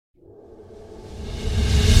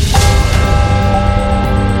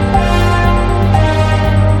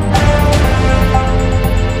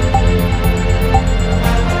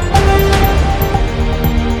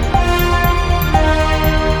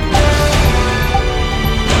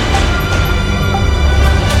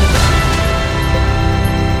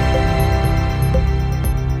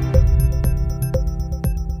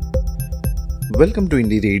Welcome to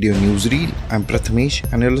Indie Radio Newsreel. I'm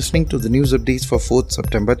Prathamesh and you're listening to the news updates for 4th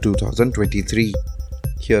September 2023.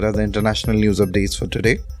 Here are the international news updates for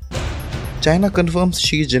today. China confirms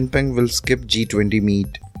Xi Jinping will skip G-20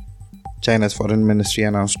 meet. China's foreign ministry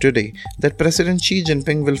announced today that President Xi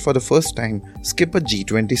Jinping will for the first time skip a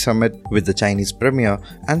G-20 summit with the Chinese premier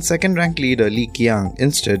and second-ranked leader Li Qiang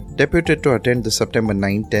instead deputed to attend the September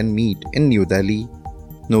 9-10 meet in New Delhi.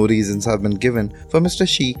 No reasons have been given for Mr.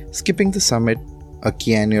 Xi skipping the summit, a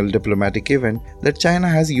key annual diplomatic event that China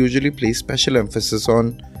has usually placed special emphasis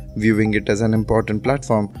on, viewing it as an important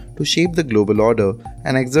platform to shape the global order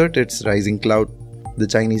and exert its rising clout. The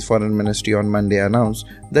Chinese Foreign Ministry on Monday announced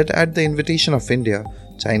that at the invitation of India,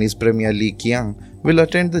 Chinese Premier Li Qiang will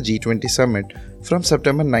attend the G20 summit from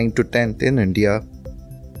September 9 to 10th in India.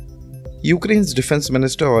 Ukraine's Defense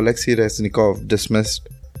Minister Oleksiy Reznikov dismissed.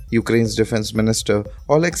 Ukraine's Defense Minister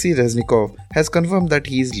Oleksiy Reznikov has confirmed that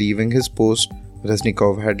he is leaving his post.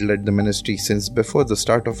 Reznikov had led the ministry since before the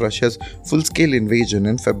start of Russia's full-scale invasion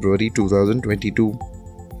in February 2022.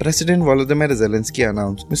 President Volodymyr Zelensky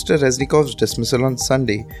announced Mr. Reznikov's dismissal on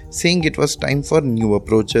Sunday, saying it was time for new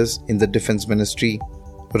approaches in the defense ministry.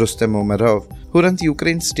 Rustem Umerov, who runs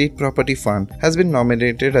Ukraine's state property fund, has been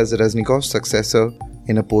nominated as Reznikov's successor.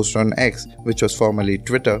 In a post on X, which was formerly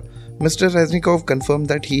Twitter, Mr. Reznikov confirmed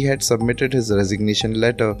that he had submitted his resignation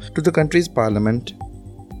letter to the country's parliament.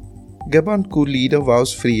 Gabon coup leader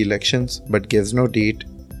vows free elections but gives no date.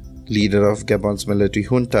 Leader of Gabon's military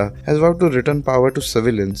junta has vowed to return power to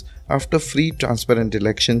civilians after free, transparent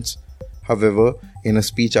elections. However, in a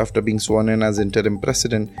speech after being sworn in as interim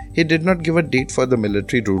president, he did not give a date for the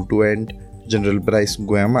military rule to end. General Brice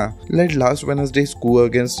Nguema led last Wednesday's coup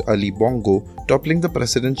against Ali Bongo, toppling the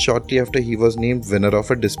president shortly after he was named winner of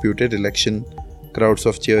a disputed election. Crowds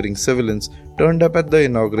of cheering civilians turned up at the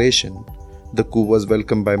inauguration. The coup was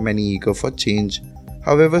welcomed by many eager for change.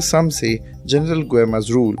 However, some say General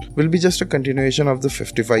Nguema's rule will be just a continuation of the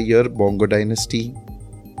 55-year Bongo dynasty.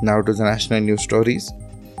 Now to the national news stories.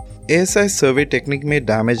 ASI's survey technique may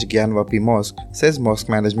damage Gyanvapi Mosque, says Mosque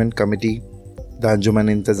Management Committee. The Anjuman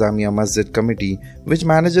Intizamiya Masjid Committee, which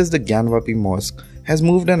manages the Gyanvapi Mosque, has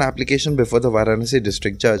moved an application before the Varanasi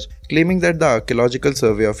district judge, claiming that the Archaeological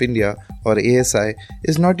Survey of India, or ASI,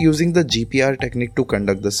 is not using the GPR technique to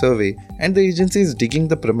conduct the survey, and the agency is digging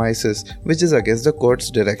the premises, which is against the court's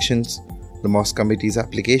directions. The Mosque Committee's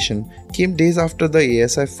application came days after the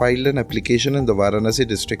ASI filed an application in the Varanasi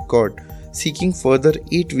district court, seeking further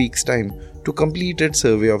 8 weeks' time to complete its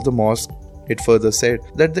survey of the mosque. It further said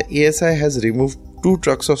that the ASI has removed 2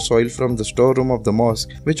 trucks of soil from the storeroom of the mosque,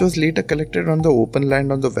 which was later collected on the open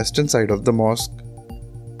land on the western side of the mosque.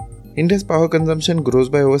 India's power consumption grows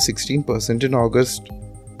by over 16% in August.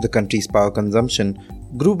 The country's power consumption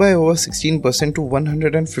grew by over 16% to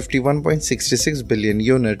 151.66 billion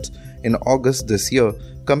units in August this year,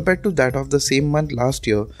 compared to that of the same month last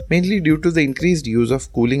year, mainly due to the increased use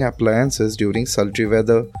of cooling appliances during sultry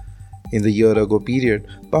weather. In the year-ago period,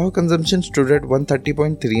 power consumption stood at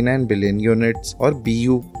 130.39 billion units or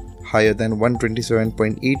BU, higher than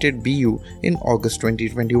 127.88 BU in August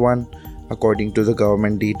 2021, according to the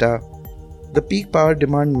government data. The peak power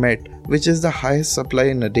demand met, which is the highest supply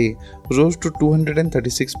in a day, rose to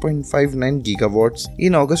 236.59 gigawatts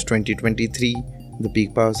in August 2023. The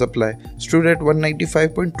peak power supply stood at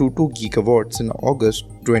 195.22 gigawatts in August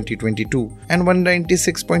 2022 and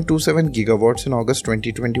 196.27 gigawatts in August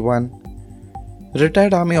 2021.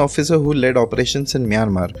 Retired army officer who led operations in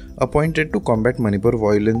Myanmar appointed to combat Manipur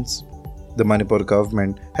violence. The Manipur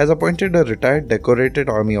government has appointed a retired decorated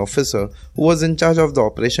army officer who was in charge of the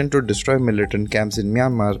operation to destroy militant camps in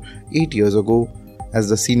Myanmar 8 years ago as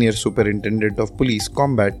the senior superintendent of police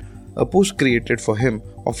combat, a post created for him,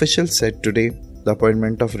 officials said today. The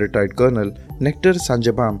appointment of retired Colonel Nectar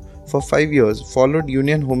Sanjabam for 5 years followed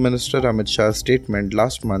Union Home Minister Amit Shah's statement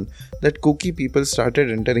last month that Kuki people started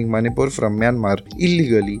entering Manipur from Myanmar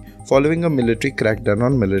illegally following a military crackdown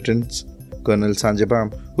on militants. Colonel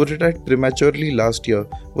Sanjabam, who retired prematurely last year,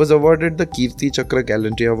 was awarded the Kirti Chakra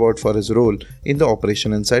Gallantry Award for his role in the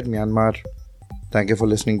operation inside Myanmar. Thank you for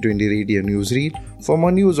listening to Indie Radio Newsreel. For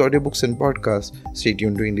more news, audiobooks and podcasts, stay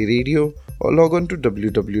tuned to Indie Radio or log on to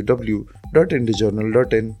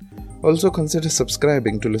www.indiejournal.in. Also consider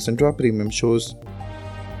subscribing to listen to our premium shows.